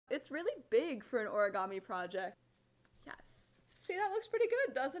It's really big for an origami project. Yes. See, that looks pretty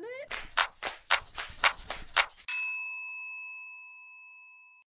good, doesn't it?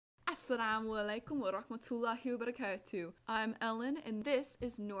 Assalamu alaikum wa rahmatullahi wa barakatuh. I'm Ellen, and this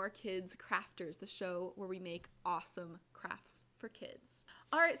is Noor Kids Crafters, the show where we make awesome crafts for kids.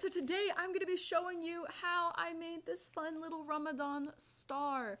 Alright, so today I'm going to be showing you how I made this fun little Ramadan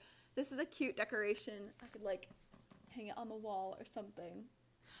star. This is a cute decoration. I could like hang it on the wall or something.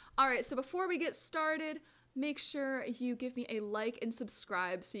 Alright, so before we get started, make sure you give me a like and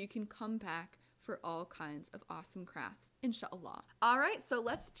subscribe so you can come back for all kinds of awesome crafts, inshallah. Alright, so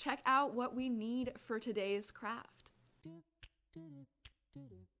let's check out what we need for today's craft.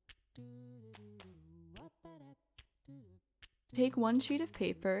 Take one sheet of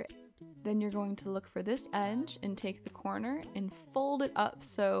paper, then you're going to look for this edge and take the corner and fold it up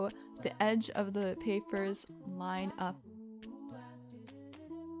so the edge of the papers line up.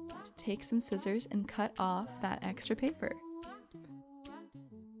 Take some scissors and cut off that extra paper.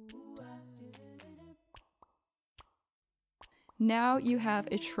 Now you have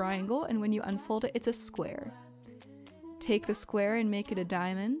a triangle, and when you unfold it, it's a square. Take the square and make it a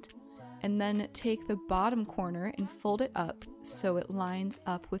diamond, and then take the bottom corner and fold it up so it lines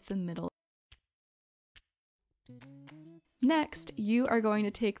up with the middle. Next, you are going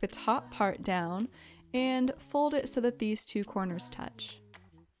to take the top part down and fold it so that these two corners touch.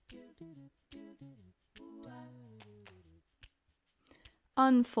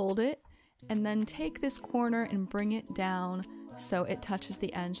 Unfold it, and then take this corner and bring it down so it touches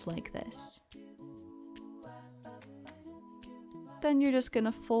the edge like this. Then you're just going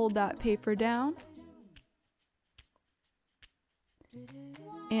to fold that paper down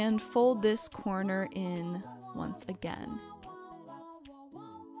and fold this corner in once again.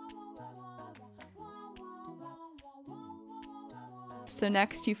 So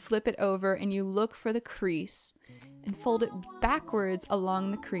next you flip it over and you look for the crease and fold it backwards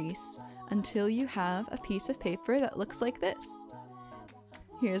along the crease until you have a piece of paper that looks like this.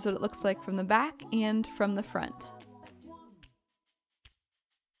 Here's what it looks like from the back and from the front.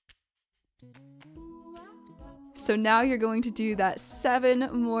 So now you're going to do that 7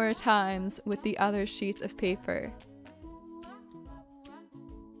 more times with the other sheets of paper.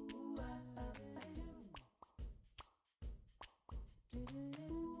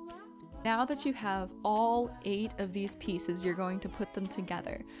 Now that you have all 8 of these pieces, you're going to put them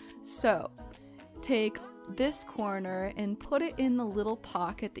together. So take this corner and put it in the little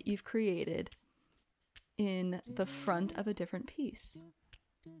pocket that you've created in the front of a different piece.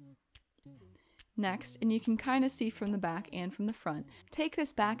 Next, and you can kind of see from the back and from the front, take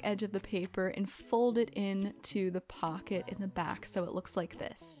this back edge of the paper and fold it into the pocket in the back so it looks like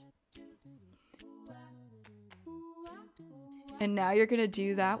this. And now you're going to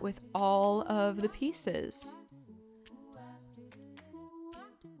do that with all of the pieces.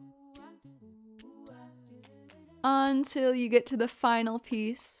 Until you get to the final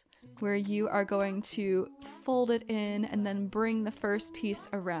piece where you are going to fold it in and then bring the first piece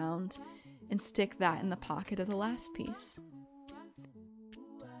around and stick that in the pocket of the last piece.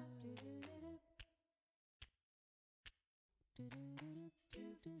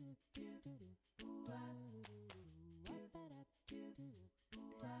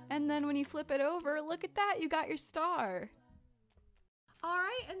 And then when you flip it over, look at that, you got your star.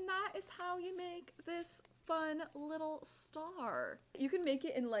 Alright, and that is how you make this fun little star. You can make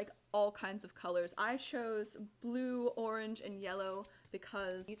it in like all kinds of colors. I chose blue, orange, and yellow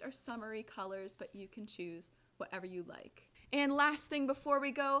because these are summery colors, but you can choose whatever you like. And last thing before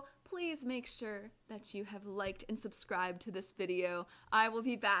we go, please make sure that you have liked and subscribed to this video. I will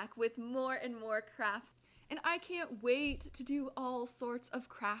be back with more and more crafts. And I can't wait to do all sorts of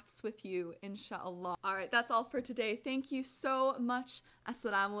crafts with you, inshallah. Alright, that's all for today. Thank you so much.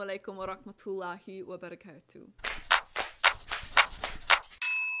 Assalamu alaikum wa rahmatullahi wa barakatuh.